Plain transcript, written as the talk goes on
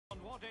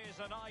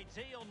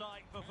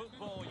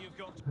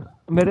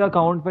मेरे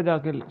अकाउंट पे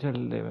जाके चल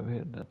दे, मैं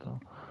भेज देता हूँ।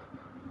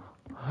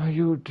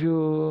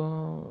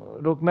 यूट्यूब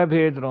रुक, मैं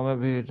भेज रहा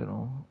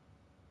हूँ।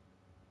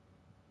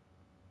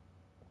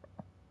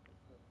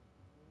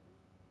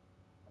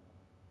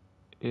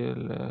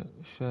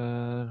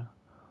 शेयर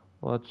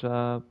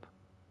व्हाट्सएप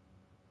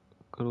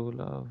क्रू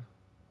लव,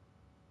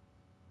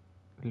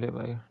 ले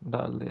भाई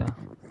डाल दिया।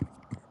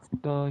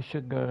 तो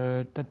शुगर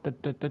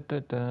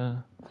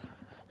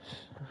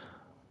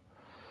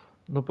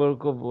नुपुर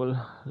को बोल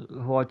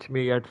watch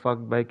me get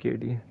fucked bye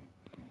KD.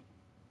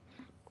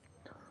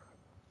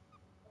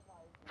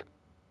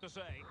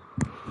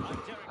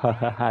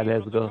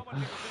 Let's go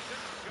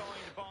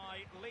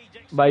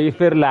भाई।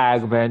 फिर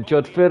लैग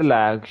बेंचोत, फिर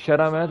लैग,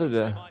 शर्म है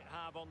तुझे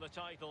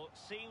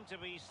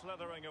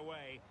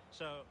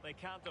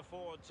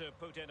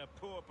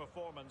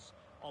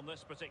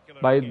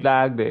भाई?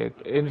 लैग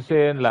देख,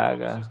 इनसेन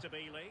लैग है।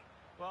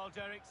 Well,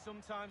 Derek,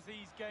 sometimes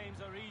these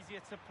games are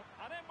easier to...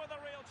 And in with a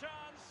real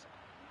chance.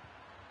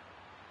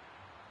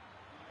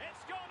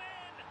 It's gone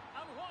in,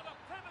 and what a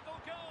pivotal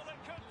goal it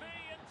could be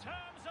in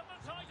terms of the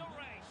title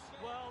race.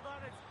 Well,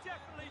 that has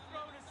definitely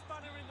thrown a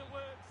spanner in the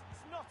works.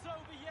 It's not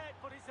over yet,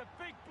 but it's a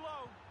big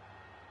blow.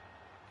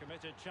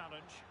 Committed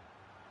challenge.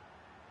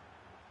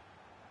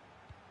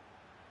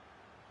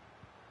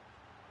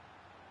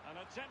 And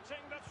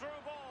attempting the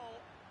through ball.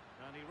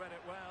 And he read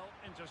it well,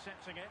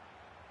 intercepting it.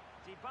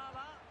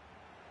 Dybala.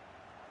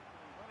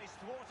 Well, he's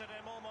thwarted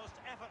him almost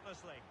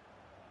effortlessly.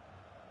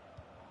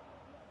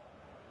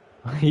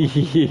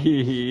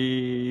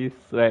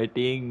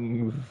 Sweating.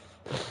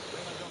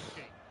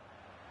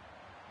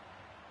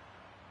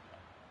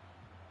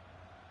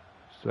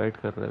 Sweat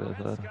कर रहे थे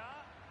sir,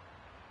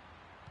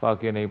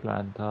 बाकी नहीं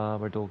plan था,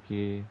 but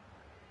okay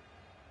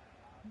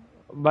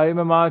भाई।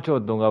 मैं माँ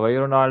चोद दूंगा भाई,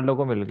 रोनाल्डो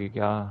को मिल गई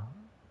क्या?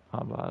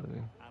 हाँ बाहर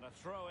गई।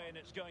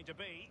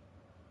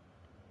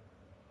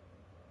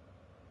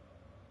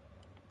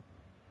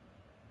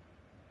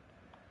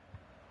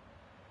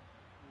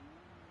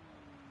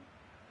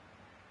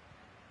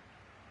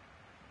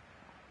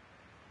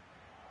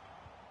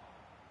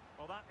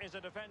 Well, that is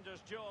a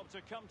defender's job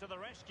to come to the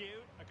rescue.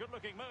 A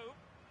good-looking move.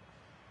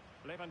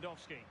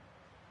 Lewandowski.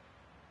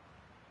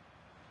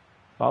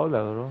 Foul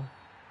है bro.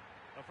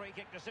 A free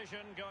kick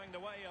decision going the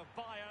way of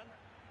Bayern.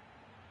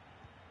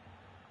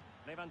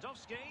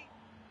 Lewandowski.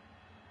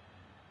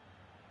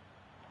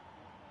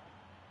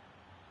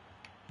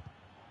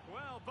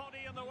 Well,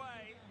 body in the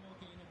way.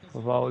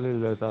 Foul ही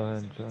लेता है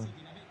इनसे.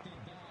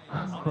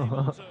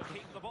 Unable to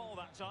keep the ball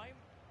that time.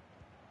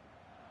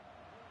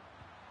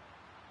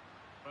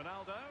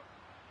 Ronaldo.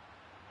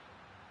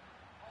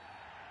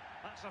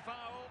 That's a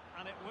foul,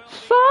 and it will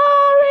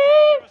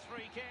be a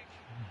free kick.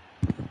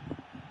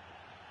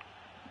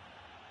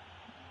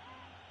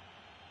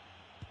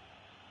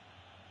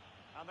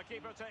 And the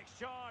keeper takes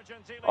charge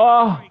and dealing with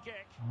the free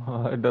kick.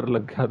 डर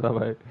लग गया था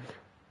भाई.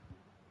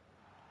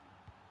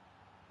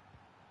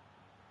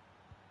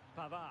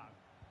 Pavard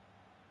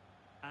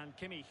and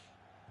Kimmich.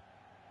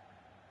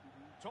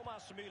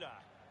 Thomas Müller.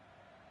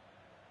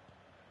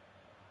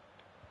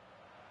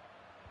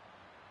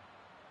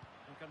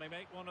 Can they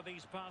make one of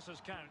these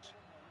passes count?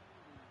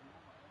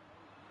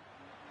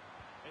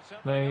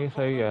 नहीं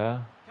सही है.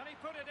 Can he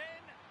put it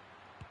in?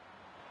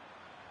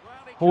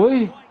 Well, he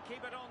can't quite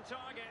keep it on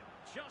target,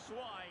 just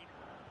wide.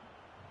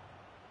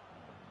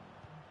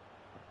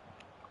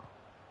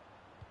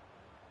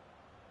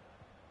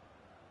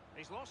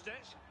 He's lost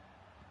it.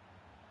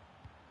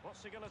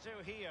 What's he going to do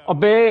here?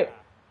 अबे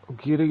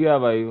गिर गया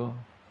भाई वो.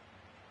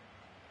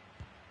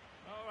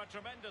 Oh, a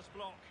tremendous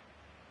block.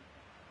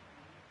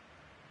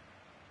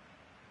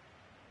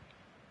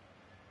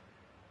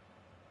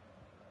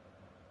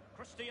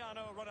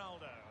 Cristiano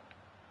Ronaldo.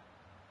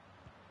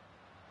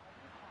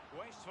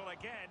 Wasteful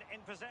again in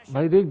possession.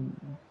 भाई देख.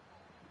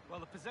 Well,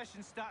 the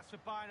possession stats for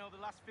Bayern over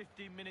the last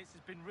 15 minutes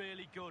has been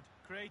really good,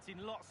 creating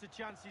lots of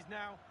chances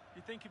now.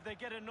 You think if they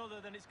get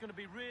another, then it's going to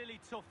be really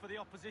tough for the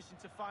opposition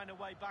to find a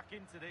way back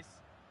into this.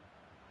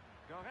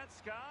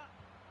 Goretzka,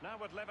 now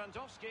with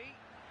Lewandowski.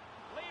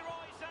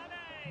 Leroy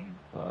Sané.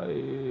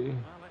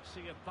 Well, let's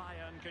see if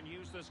Bayern can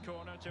use this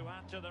corner to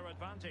add to their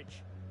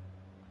advantage.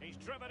 He's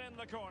driven in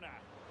the corner,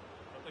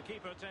 but the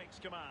keeper takes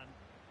command.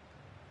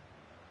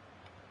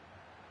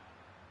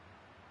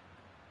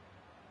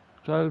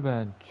 चल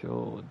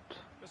बेंचोद.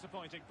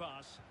 Disappointing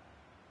pass.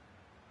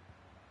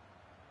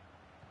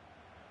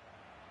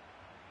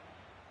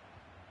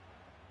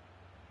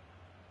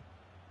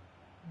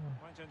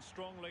 Went in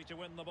strongly to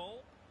win the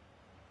ball.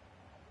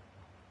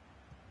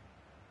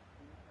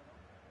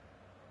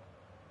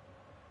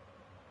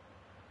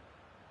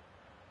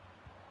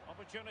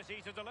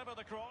 Opportunity to deliver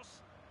the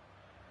cross.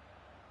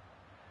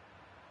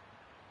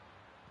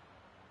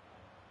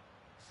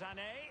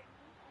 Sané.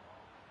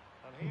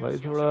 भाई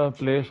थोड़ा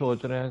play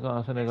सोच रहे हैं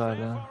कहाँ से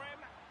निकाले हैं.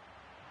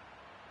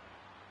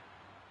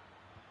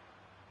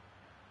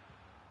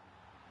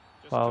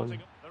 Foul.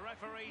 The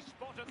referee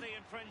spotted the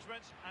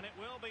infringement, and it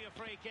will be a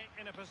free kick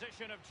in a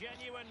position of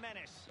genuine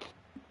menace.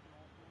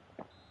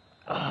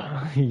 Well,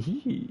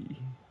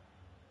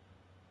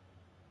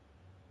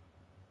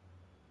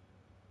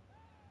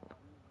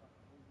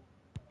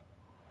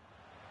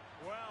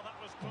 that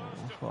was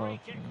close to free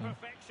Fuck kick me.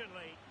 perfection,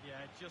 Lee.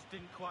 Yeah, just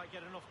didn't quite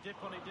get enough dip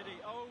on it, did he?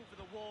 Over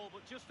the wall,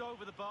 but just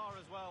over the bar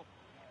as well.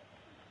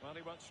 Well,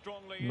 he went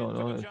strongly No, into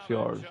no, the it's challenge,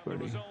 yours, and the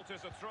buddy. result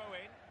is a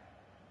throw-in.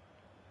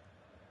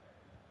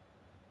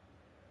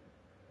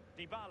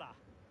 Dybala.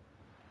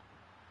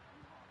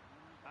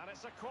 And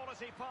it's a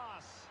quality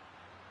pass.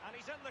 And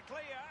he's in the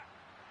clear.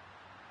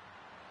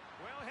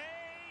 Will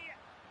he?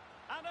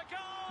 And a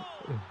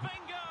goal!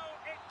 Bingo!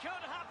 It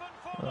could happen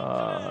for them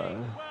today.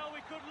 Well,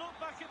 we could look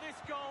back at this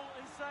goal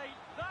and say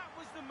that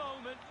was the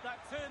moment that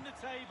turned the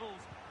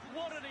tables.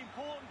 What an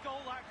important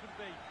goal that could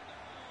be.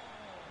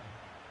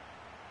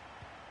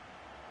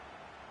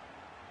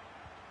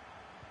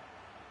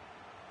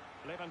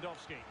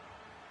 Lewandowski.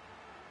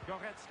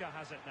 Goretzka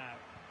has it now.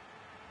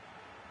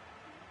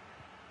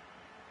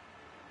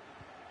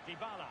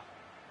 Dybala.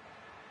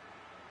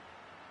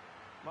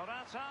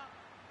 Morata.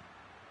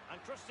 And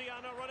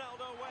Cristiano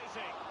Ronaldo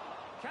waiting.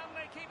 Can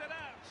they keep it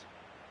out?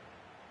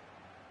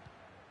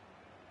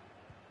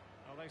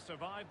 Well, they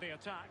survived the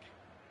attack.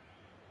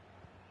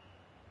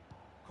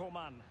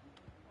 Coman.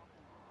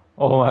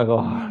 Oh my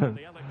god.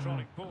 The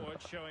electronic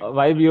board showing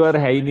Why viewer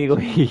है ही नहीं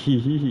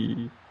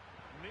कोई.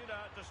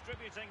 Müller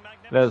distributing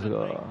Let's magnificently.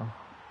 go.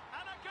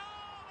 And a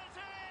goal it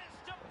is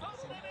to put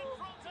them in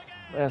front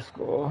again. Let's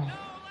go. No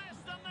less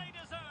than they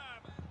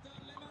deserve.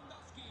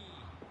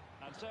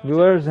 And so it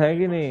Viewers is, हैं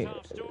the कि first नहीं?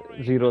 half story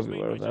Zero has been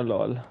viewers. written.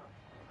 Lol.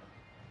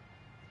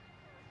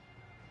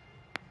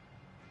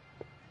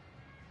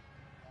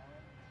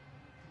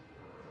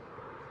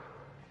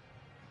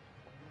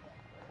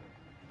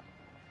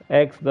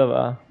 X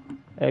दबा.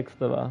 X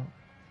दबा.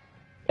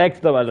 X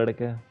दबा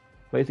लड़के.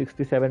 भाई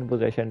 67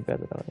 position पे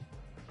था.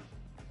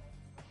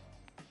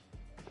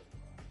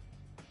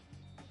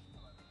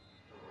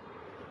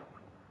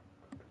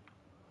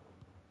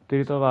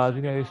 तेरी तो आवाज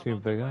ही नहीं आ रही स्ट्रीम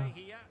पे क्या?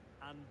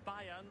 And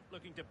Bayern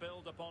looking to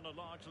build upon a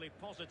largely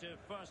positive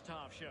first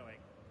half showing.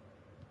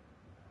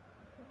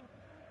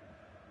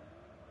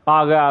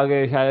 आ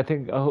गए शायद. आई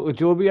थिंक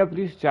जो भी है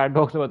प्लीज चैट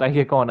बॉक्स में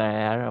बताइए कौन आया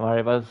है यार.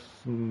 हमारे पास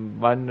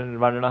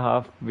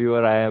 1.5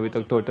 व्यूअर आए हैं अभी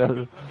तक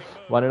टोटल.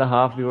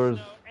 1.5 व्यूअर्स.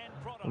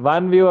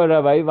 1 व्यूअर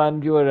है भाई. 1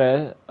 व्यूअर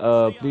है.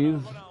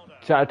 Please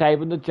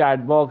type in the chat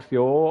box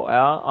yo.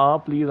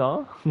 Please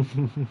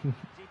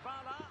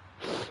Dybala.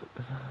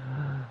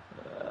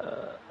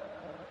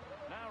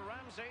 Now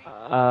Ramsey.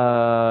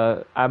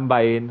 I am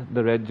buying the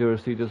red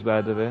Jersey just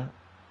by the way.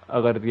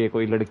 अगर ये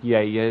कोई लड़की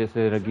आई है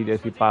जैसे रगी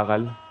जैसी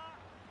पागल.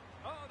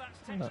 Oh, that's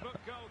textbook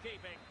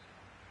goalkeeping.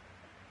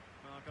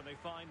 Well, can they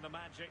find the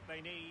magic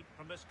they need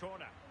from this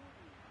corner?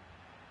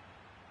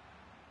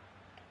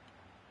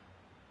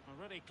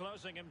 Already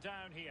closing him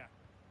down here.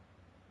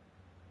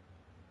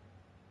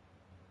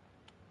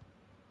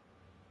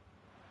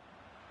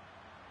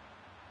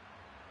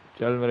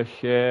 चल मेरे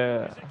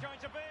शेर. Is it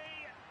going to be?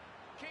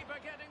 Keeper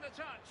getting the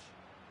touch.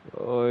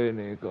 कोई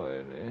नहीं.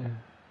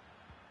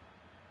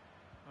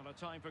 Well, a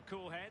time for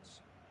cool heads.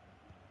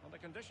 Well, the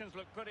conditions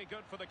look pretty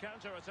good for the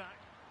counter-attack.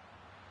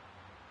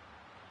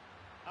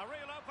 A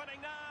real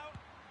opening now.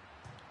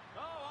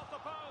 Oh, off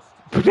the post.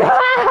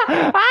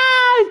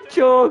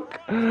 Choke.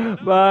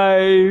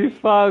 Bye.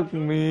 Fuck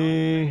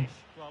me.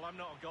 Well, I'm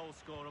not a goal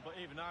scorer, but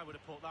even I would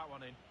have put that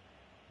one in.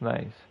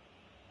 Nice.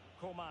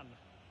 Coman.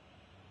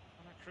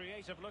 And a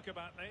creative look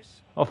about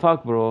this. Oh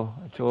fuck bro.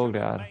 They Choked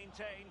couldn't यार.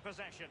 maintain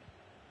possession.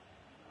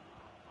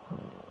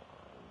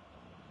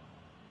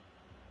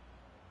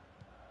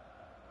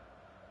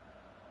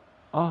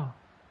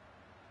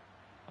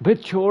 अबे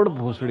छोड़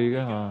भोसड़ी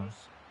का. हाँ.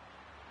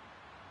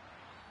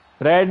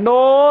 Red,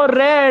 no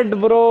red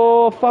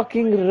bro.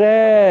 Fucking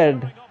red.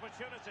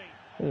 Opportunity.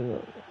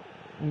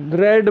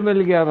 Red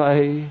मिल गया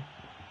भाई.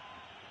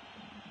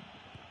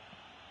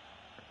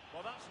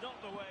 Well, that's not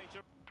the way to.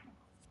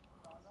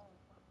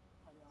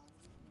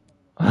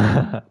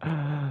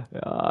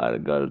 यार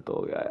गलत हो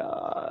गया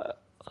यार.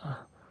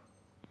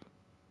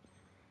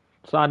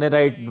 साने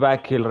राइट बैक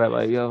खेल रहा है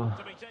भाई अब.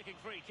 To be taking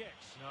free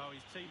kicks. No,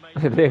 his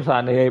teammates. देख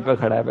साने यहीं पे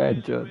खड़ा है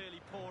बेंचो.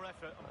 Really poor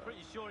effort. I'm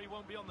pretty sure he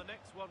won't be on the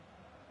next one.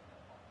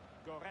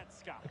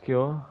 Goretzka.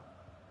 क्यों?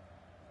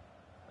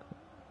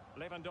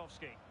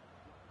 Lewandowski.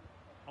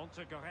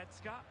 Onto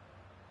Goretzka.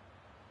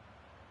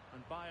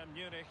 And Bayern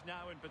Munich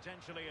now in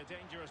potentially a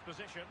dangerous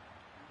position.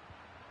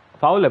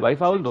 Foul है भाई.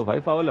 Foul दो भाई.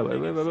 फाउल है भाई.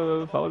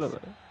 फाउल है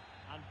भाई.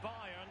 And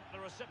Bayern, the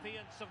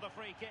recipients of the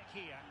free kick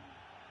here.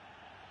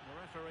 The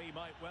referee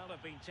might well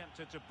have been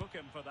tempted to book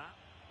him for that.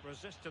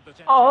 Resisted the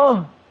temptation.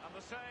 Oh. And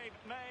the save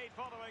made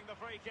following the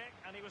free kick,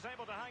 and he was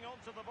able to hang on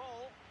to the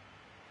ball.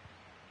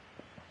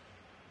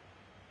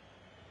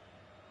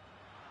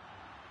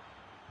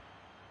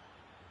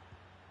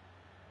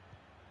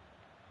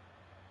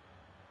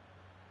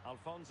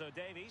 Alphonso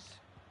Davies.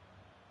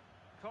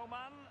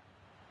 Coman.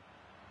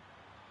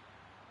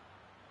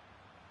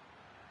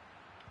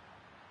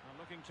 And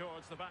looking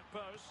towards the back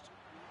post.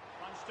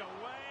 Punched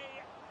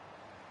away.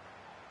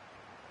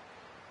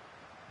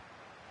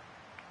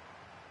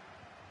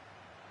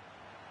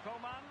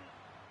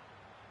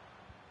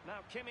 Now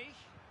Kimmich.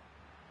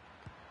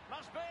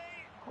 Must be.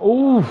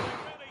 Oof.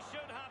 Really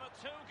should have a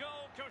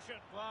two-goal cushion.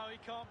 Wow, he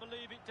can't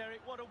believe it,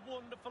 Derek. What a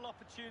wonderful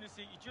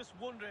opportunity. You just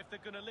wonder if they're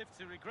going to live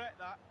to regret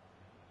that.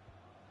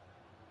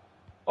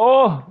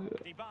 Oh,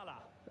 Dybala.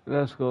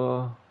 let's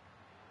go.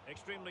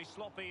 Extremely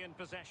sloppy in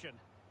possession.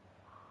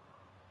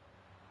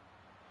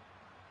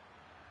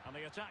 And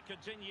the attack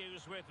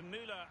continues with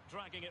Müller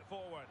dragging it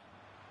forward.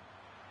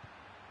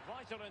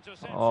 Vital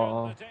interception.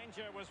 Oh. The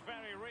danger was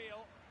very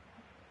real.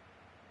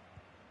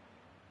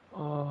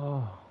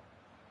 Oh.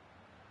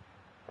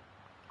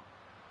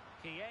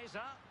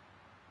 Chiesa.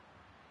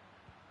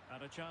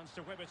 And a chance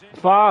to whip it in.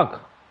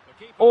 Fuck.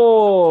 The keeper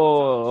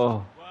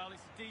Oh. Well,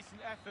 it's a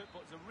decent effort,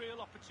 but it's a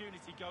real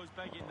opportunity goes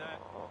begging there.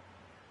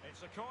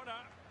 It's a corner.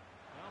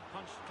 Well,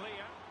 punched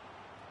clear.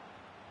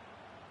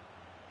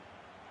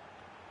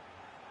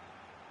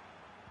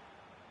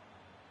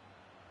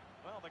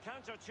 Well, the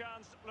counter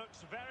chance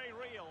looks very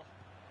real.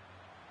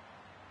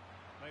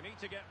 They need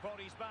to get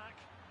bodies back.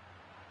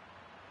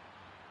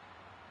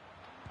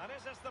 And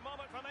is this the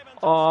moment for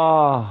Lewandowski?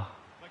 Oh.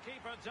 The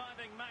keeper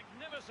diving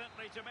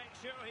magnificently to make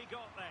sure he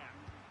got there.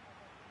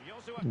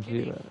 Joshua Gee,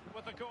 Kimmich man.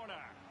 with the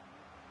corner.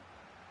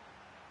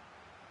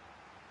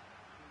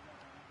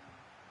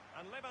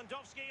 And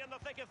Lewandowski in the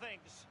thick of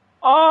things.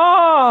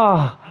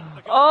 Ah.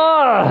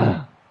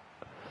 Ah.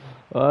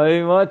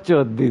 भाई मत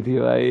चोद दी थी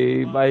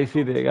भाई 22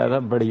 ही देगा था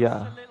बढ़िया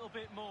Just a little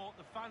bit more.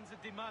 The fans are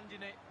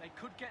demanding it. They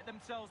could get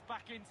themselves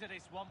back into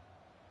this one.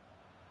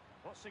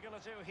 What's he going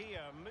to do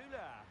here?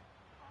 Müller.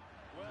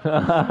 Well,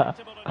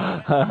 respectable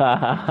enough.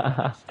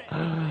 Extend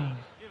the lead.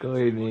 Give it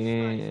कोई too much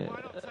नहीं space.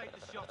 Why not take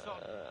the shot on?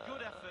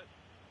 Good effort.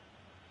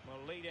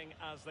 Well, leading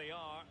as they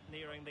are,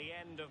 nearing the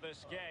end of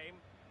this game,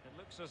 it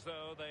looks as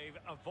though they've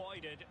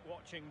avoided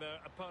watching their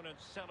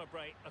opponents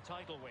celebrate a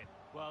title win.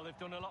 Well, they've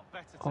done a lot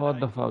better today. What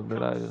the fuck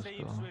did I Coach just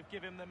seems do? to have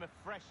given them a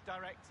fresh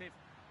directive.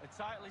 The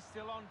title is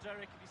still on,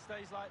 Derek, if he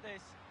stays like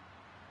this.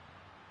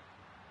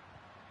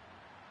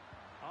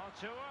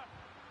 Artur.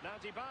 Now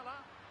Dybala.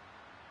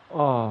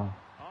 oh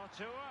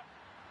Artur.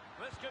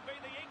 This could be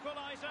the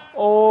equaliser.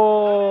 oh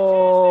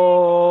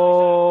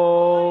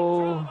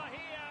Drama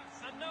here,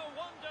 and no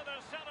wonder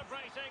they're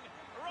celebrating.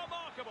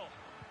 Remarkable.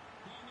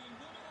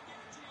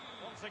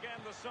 Once again,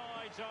 the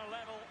sides are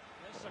level.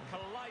 It's a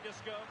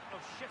kaleidoscope of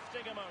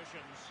shifting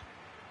emotions.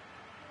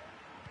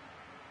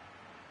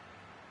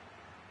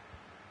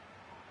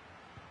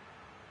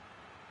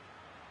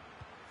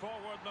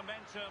 Forward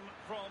momentum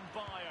from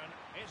Bayern.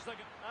 It's the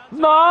and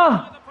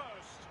Nah. by the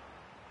post.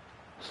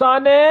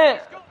 Sane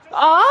let's go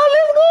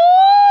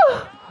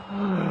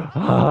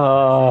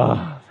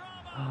ah,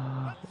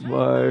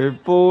 भाई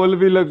पोल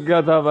भी लग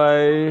गया था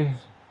भाई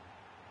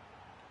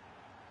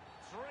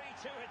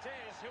 3-2 it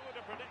is. Who would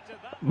have predicted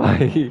that?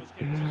 भाई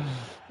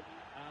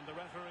And the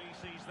referee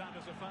sees that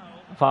as a foul.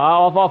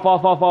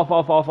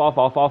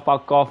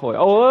 fuck off ओए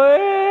Never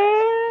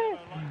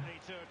likely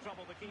to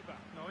trouble the keeper.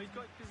 No, he's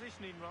got his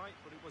positioning right,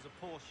 but it was a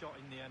poor shot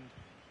in the end.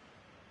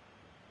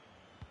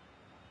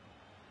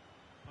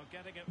 Well,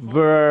 getting it forward.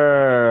 Bru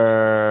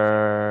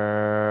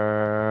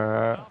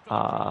After the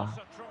cross,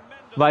 a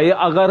tremendous भाई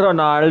अगर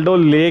Ronaldo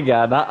ले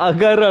गया ना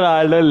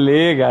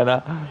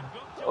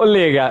वो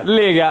ले गया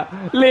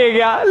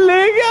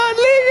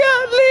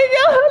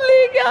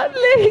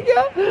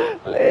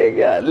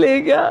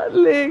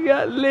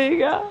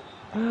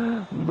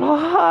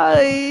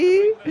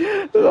भाई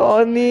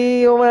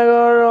Ronnie oh my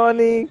God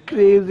Ronnie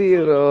crazy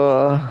row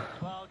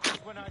Well,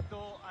 just when I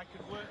thought I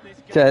could work this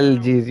game चल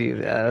out, ji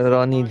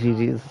Ronnie ji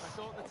I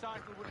thought the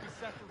title would be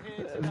settled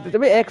here today.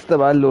 जब x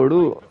दबा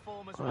लोडू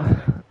Performance wasn't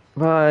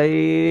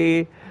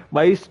it?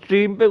 भाई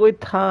stream पे कोई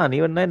था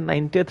नहीं वरना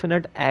 90th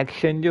minute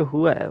action जो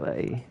हुआ है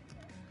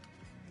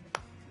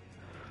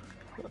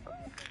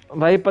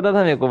भाई पता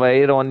था मेरे को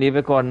भाई रॉनी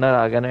पे कॉर्नर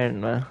आ गया ना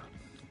एंड में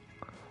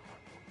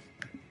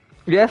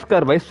यस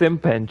कर भाई सिम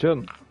पेंचो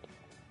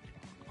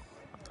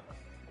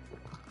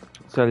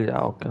चल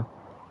जाओ क्या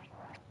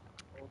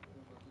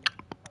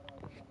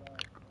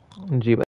जी भाई